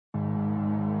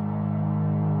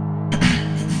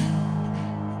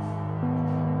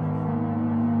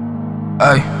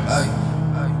Hey,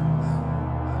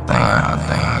 I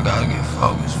think I gotta get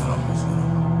focused.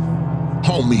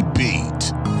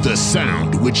 Homiebeat, the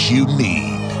sound which you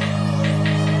need.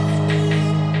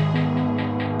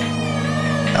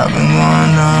 I've been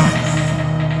going on.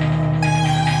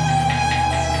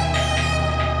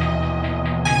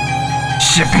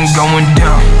 Shit been going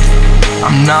down.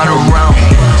 I'm not around.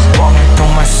 Walking through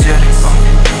my city.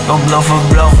 Go blow for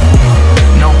blow.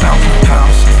 No pound for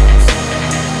pounds.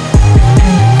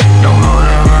 Don't hold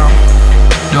around.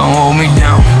 Don't hold me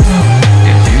down.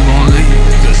 If you gon' leave,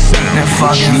 then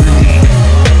fucking leave.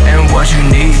 And what you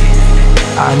need,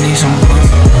 I need some good.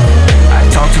 I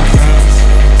talk to friends,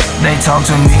 they talk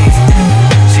to me.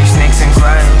 See snakes and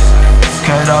grass,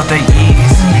 cut off the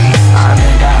ease. I'm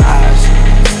in the eyes,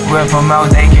 rip them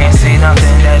out, they can't see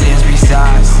nothing that is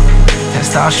besides.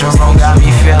 Testosterone got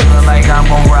me feeling like I'm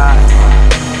gon' ride.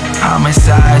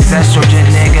 Homicides, estrogen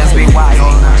niggas be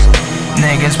wild.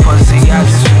 Niggas pussy, I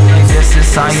just feel like this is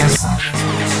science.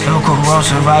 So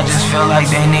corrosive, I just feel like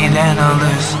they need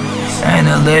analysts.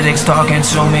 Analytics talking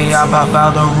to me, I pop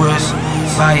out the wrist.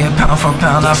 Buy it pound for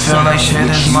pound, I feel like shit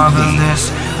is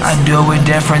marvelous. I do it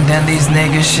different than these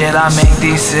niggas, shit, I make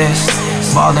these sis.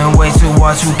 Ballin' way too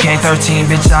hard, 2K13,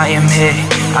 bitch, I am hit.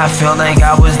 I feel like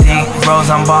I was deep, bros,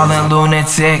 I'm ballin'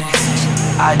 lunatic.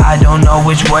 I don't know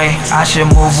which way I should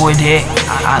move with it.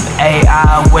 I'm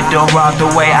AI with the rock, the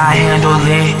way I handle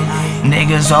it.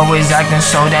 Niggas always acting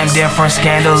so damn different,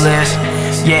 scandalous.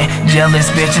 Yeah, jealous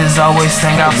bitches always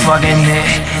think I fucking it.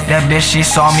 That bitch she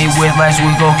saw me with last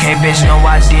week, okay bitch, no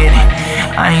I didn't.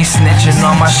 I ain't snitching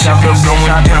on myself, I'm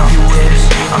going down.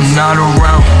 I'm not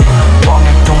around,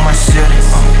 walking through my city.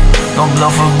 No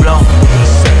blow for blow,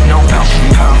 no pound for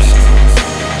pounds.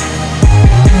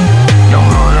 Don't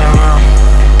hold around,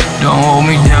 don't hold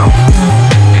me down.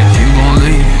 If you gon'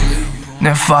 leave,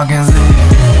 then fucking leave.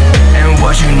 And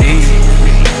what you need,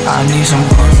 I need some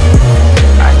good.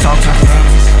 I talk to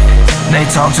friends, they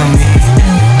talk to me.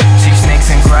 See snakes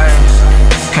and grass,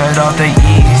 cut off the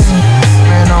ease.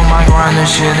 Man, on my grind, this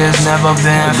shit has never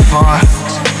been fun.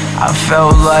 I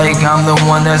felt like I'm the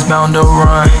one that's bound to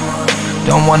run.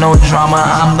 Don't want no drama,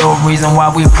 I'm the reason why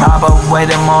we probably wait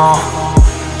them all.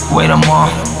 Wait them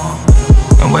all,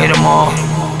 and wait them all.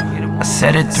 I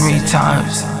said it 3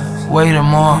 times, wait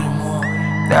them all.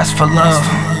 That's for love,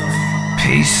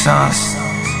 peace, sons.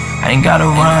 I ain't gotta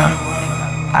rhyme,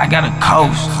 I gotta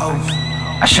coast.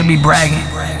 I should be bragging,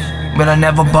 but I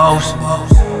never boast.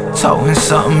 Toting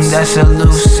something that's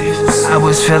elusive. I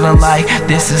was feeling like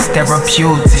this is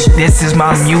therapeutic. This is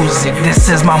my music, this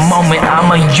is my moment,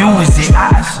 I'ma use it.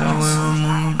 I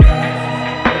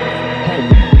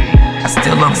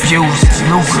still abuse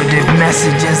lucrative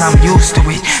messages, I'm used to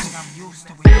it.